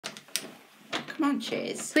Come on,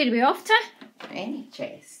 Chase. Where are we off to?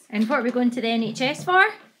 NHS. And what are we going to the NHS for?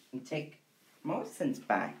 And take Morrison's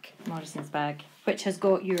bag. Morrison's bag, which has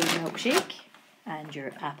got your milkshake and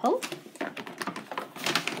your apple.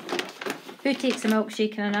 Who takes a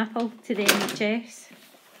milkshake and an apple to the NHS?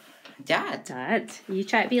 Dad. Dad. You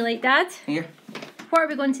try to be like Dad? Here. What are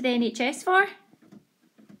we going to the NHS for?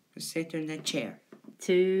 Sit in the chair.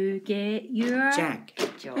 To get your... Jack.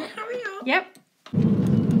 Good job. Hurry up. Yep.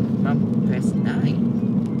 Mum, press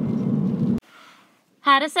 9.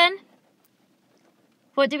 Harrison,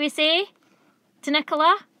 what do we say to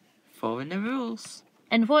Nicola? Following the rules.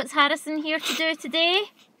 And what's Harrison here to do today?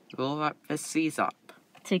 Roll up the sleeves up.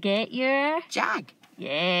 To get your... Jag.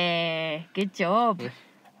 Yeah, good job. Yeah.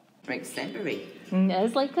 Like assembly. It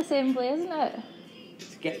is like assembly, isn't it?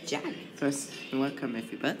 To get Jag. First, welcome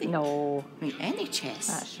everybody. No. Like NHS.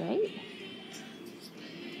 That's right.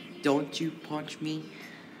 Don't you punch me.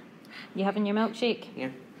 You having your milkshake? Yeah.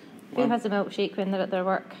 Who has a milkshake when they're at their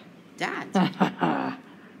work? Dad.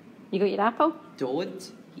 You got your apple?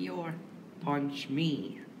 Don't you punch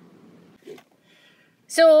me.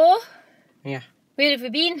 So, Yeah. where have we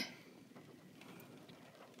been?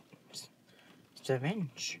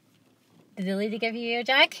 Syringe. Did the lady give you your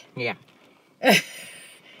jag? Yeah.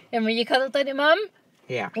 And were you cuddled into Mum?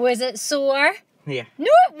 Yeah. Was it sore? Yeah.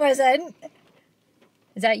 No, it wasn't.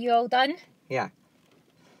 Is that you all done? Yeah.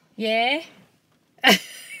 Yeah.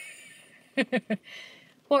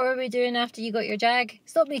 What were we doing after you got your jag?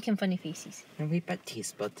 Stop making funny faces. A wee bit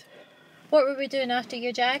teaspoon. What were we doing after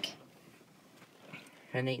your jag?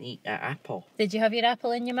 And I eat that apple. Did you have your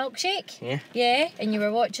apple in your milkshake? Yeah. Yeah, and you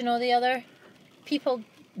were watching all the other people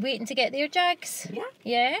waiting to get their jags? Yeah.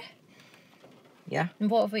 Yeah? Yeah. And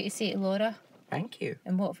what have we to say to Laura? Thank you.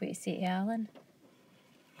 And what have we to say to Alan?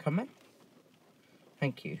 Come in.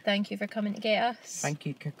 Thank you. Thank you for coming to get us. Thank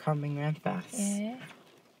you for coming round fast. Yeah.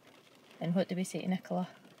 And what do we say to Nicola?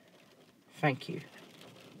 Thank you.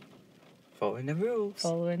 Following the rules.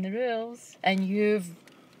 Following the rules. And you've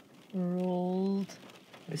rolled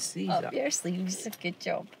The sleeves up up. your sleeves. Good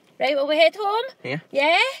job. Right, will we head home? Yeah.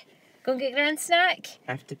 Yeah? Go and get grand snack?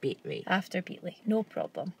 After Beatley. After Beatley. No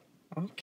problem. Okay.